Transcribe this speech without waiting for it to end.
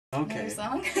Okay. Another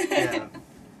song? Yeah.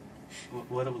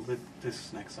 What will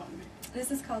this next song be? This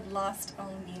is called Lost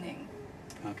All Meaning.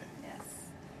 Okay. Yes.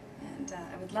 And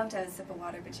I would love to have a sip of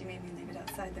water, but you made me leave it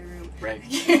outside the room. Right.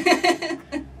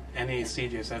 Any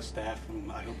CJSF staff,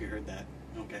 I hope you heard that.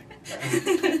 Okay.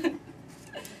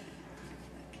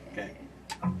 Okay.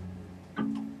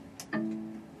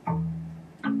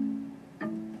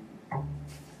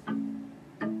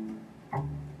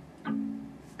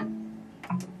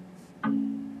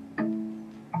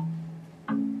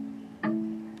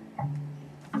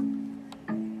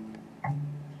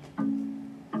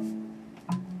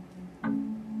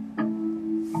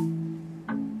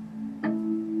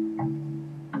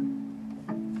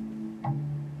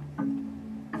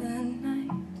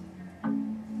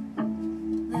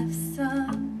 Lifts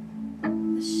up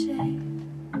the shade,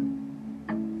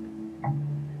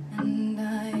 and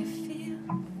I feel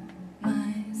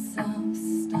myself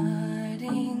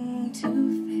starting to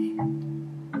fade.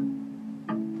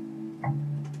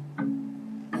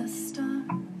 The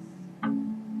stars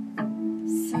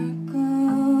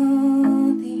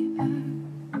circle the earth,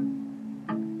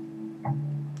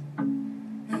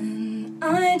 and I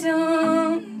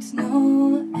don't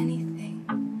know anything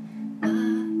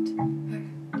but her.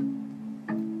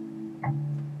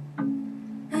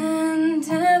 And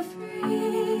every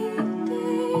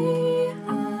day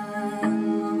I'm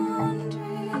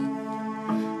wandering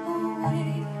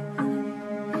away. I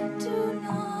do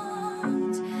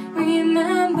not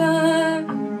remember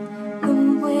the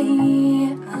way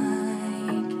I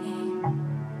came.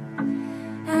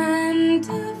 And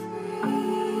every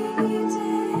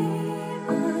day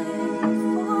I'm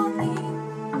falling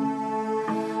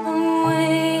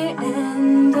away,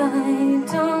 and I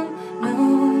don't know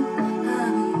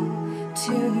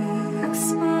to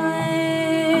explain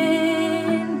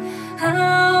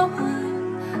how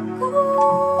I'm going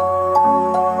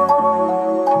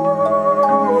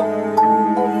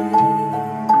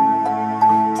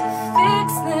to fix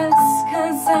this,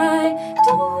 'cause I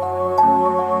don't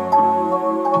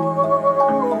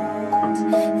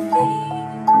think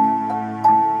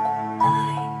I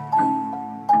know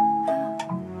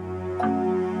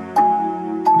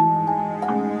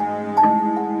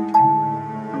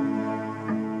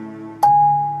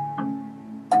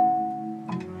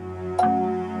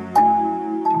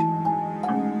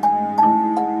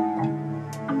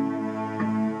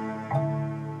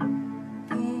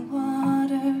the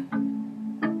water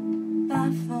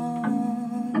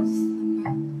baffles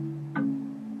the breath.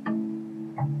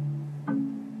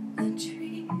 The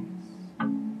trees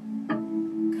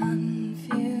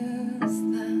confuse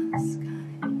the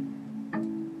sky,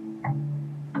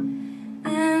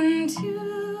 and you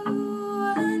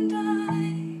and I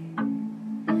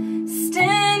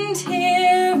stand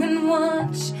here and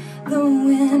watch the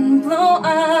wind blow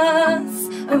us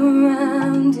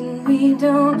around, and we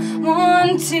don't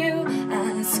want to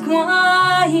ask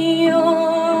why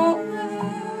or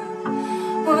where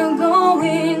we're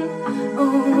going,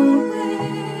 or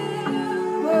where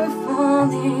we're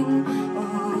falling,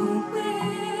 or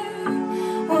where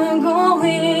we're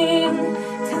going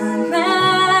to land.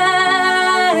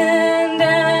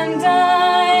 And I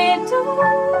don't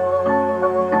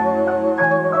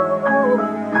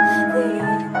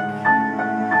think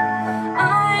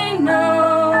I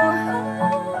know how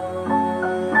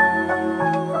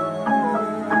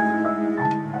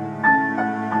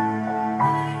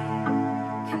I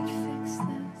can fix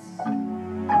this.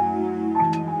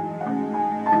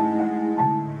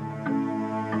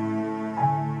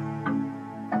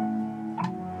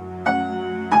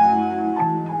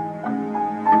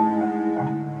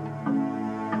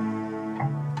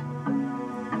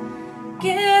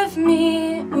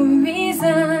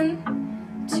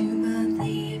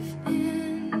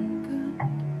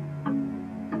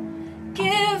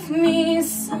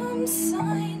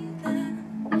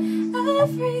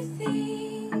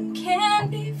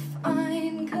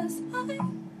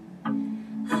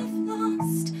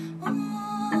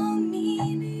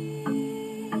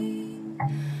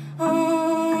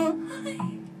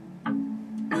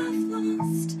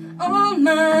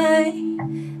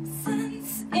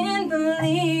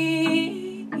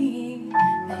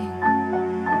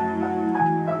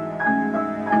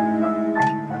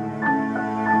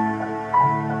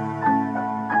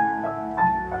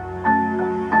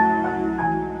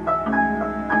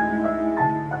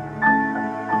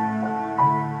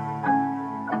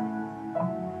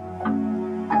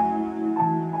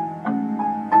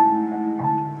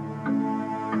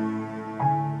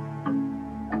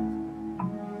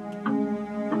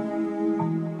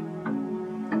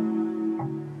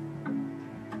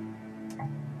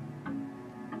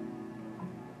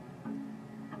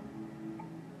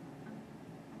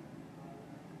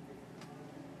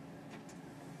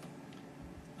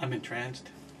 I'm entranced.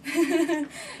 Good.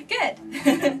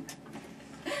 Yeah.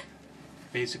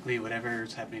 Basically,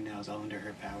 whatever's happening now is all under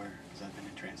her power, because I've been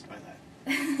entranced by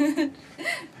that.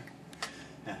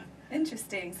 Yeah.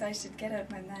 Interesting. So I should get out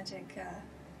my magic,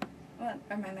 or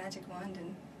my magic wand,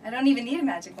 and I don't even need a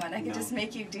magic wand. I can just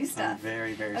make you do stuff. I'm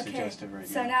very, very suggestive right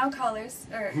now. So now callers,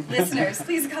 or listeners,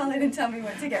 please call in and tell me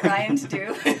what to get Ryan to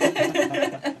do.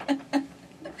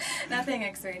 Nothing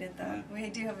X-rated though. Yeah. We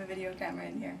do have a video camera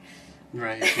in here.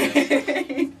 Right.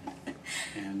 Yeah.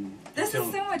 And this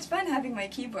is so much fun having my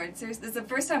keyboard. Seriously, this is the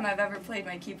first time I've ever played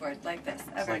my keyboard like this.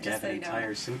 It's like having an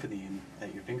entire symphony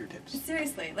at your fingertips.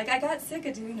 Seriously, like I got sick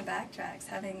of doing the backtracks,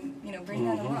 having bring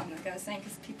that along. Like I was saying,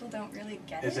 because people don't really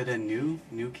get it. Is it a new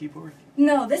keyboard?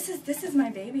 No, this is my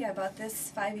baby. I bought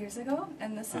this 5 years ago,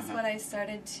 and this is what I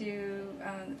started to.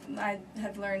 I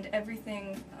have learned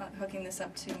everything hooking this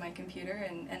up to my computer,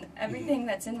 and everything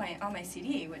that's on my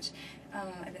CD, which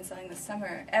I've been selling this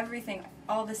summer. Everything,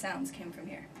 all the sounds came from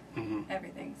here.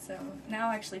 Everything. So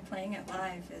now actually playing it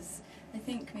live is, I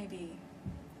think maybe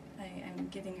I'm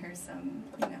giving her some,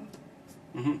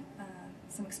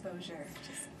 some exposure.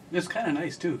 It's kind of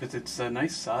nice too, because it's a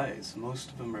nice size.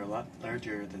 Most of them are a lot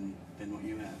larger than what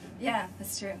you have. Yeah,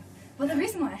 that's true. Well, the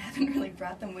reason why I haven't really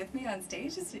brought them with me on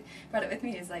stage is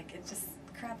like it's just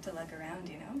crap to lug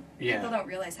around, Yeah. People don't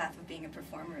realize half of being a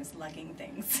performer is lugging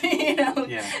things,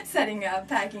 Yeah. Setting up,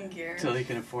 packing gear. So they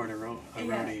can afford a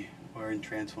roadie or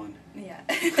entrance one. Yeah,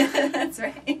 that's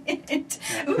right.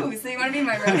 Yeah. Ooh, so you want to be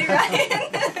my roadie,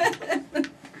 Ryan?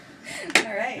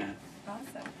 All right. Yeah.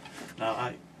 Awesome.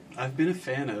 Now, I've been a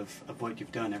fan of what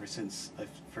you've done ever since I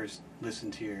first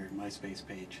listened to your MySpace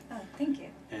page. Oh, thank you.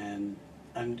 And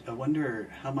I wonder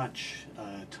how much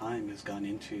time has gone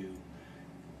into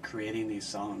creating these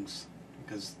songs,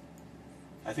 because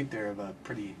I think they're of a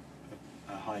pretty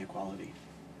high quality.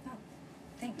 Oh,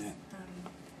 thanks. Yeah.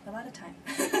 A lot of time.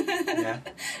 Yeah?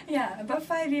 Yeah, about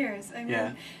 5 years. I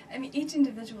mean, each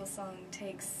individual song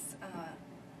takes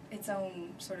its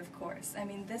own sort of course. I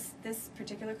mean, this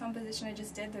particular composition I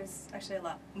just did, there's actually a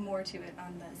lot more to it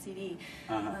on the CD.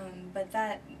 But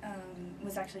that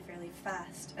was actually fairly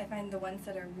fast. I find the ones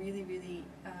that are really, really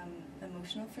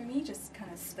emotional for me just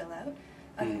kind of spill out.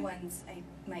 Other ones I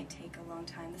might take a long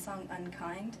time. The song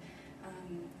Unkind,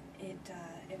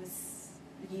 it was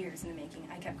years in the making.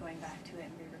 I kept going back to it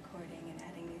and re-recording and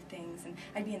adding new things, and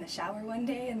I'd be in the shower one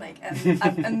day and like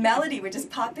a melody would just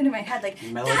pop into my head, like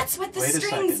that's what the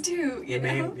strings do. You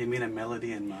mean a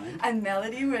melody in mind? A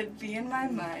melody would be in my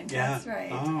mind. Yeah. That's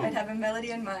right. Oh. I'd have a melody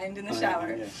in mind in the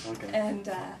shower, Okay. And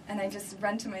I just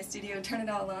run to my studio, turn it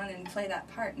all on, and play that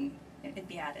part, and it'd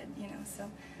be added.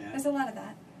 So there's a lot of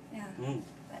that. Yeah.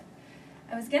 But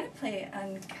I was going to play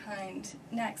Unkind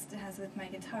next, it has with my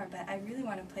guitar, but I really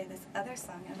want to play this other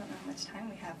song. I don't know how much time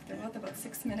we have. They're both about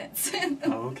 6 minutes.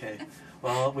 Oh, okay.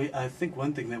 Well, I think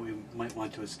one thing that we might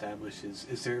want to establish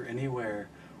is there anywhere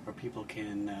where people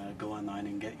can go online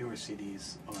and get your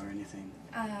CDs or anything?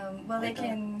 Well, they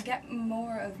can get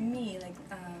more of me, like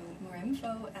more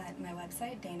info at my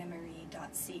website,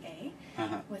 danamarie.ca,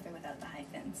 with or without the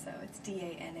hyphen. So it's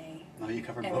DANA. No, you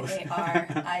covered both.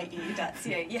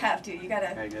 MARIE.ca. You have to. You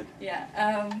gotta. Very good.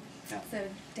 Yeah. So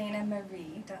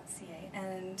danamarie.ca,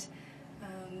 and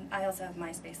I also have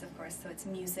MySpace, of course. So it's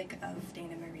Music of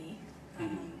Dana Marie,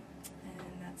 and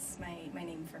that's my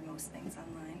name for most things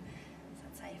online.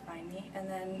 How you find me. And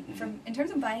then in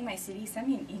terms of buying my CD, send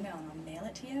me an email and I'll mail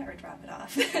it to you or drop it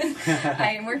off.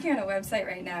 I am working on a website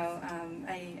right now.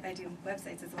 I do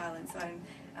websites as well, and so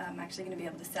I'm actually going to be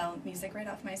able to sell music right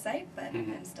off my site, but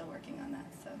I'm still working on that,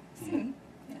 so soon.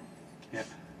 Yeah.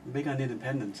 Big on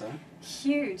independence, huh?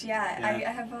 Huge, yeah. I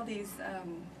have all these,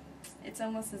 it's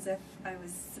almost as if I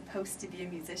was supposed to be a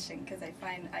musician, because I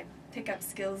find I pick up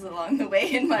skills along the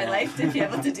way in my life to be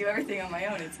able to do everything on my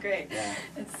own. It's great. Yeah.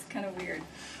 It's kind of weird.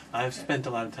 I've spent a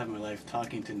lot of time in my life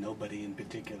talking to nobody in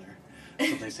particular.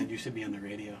 So they said, you should be on the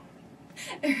radio.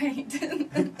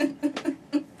 Right.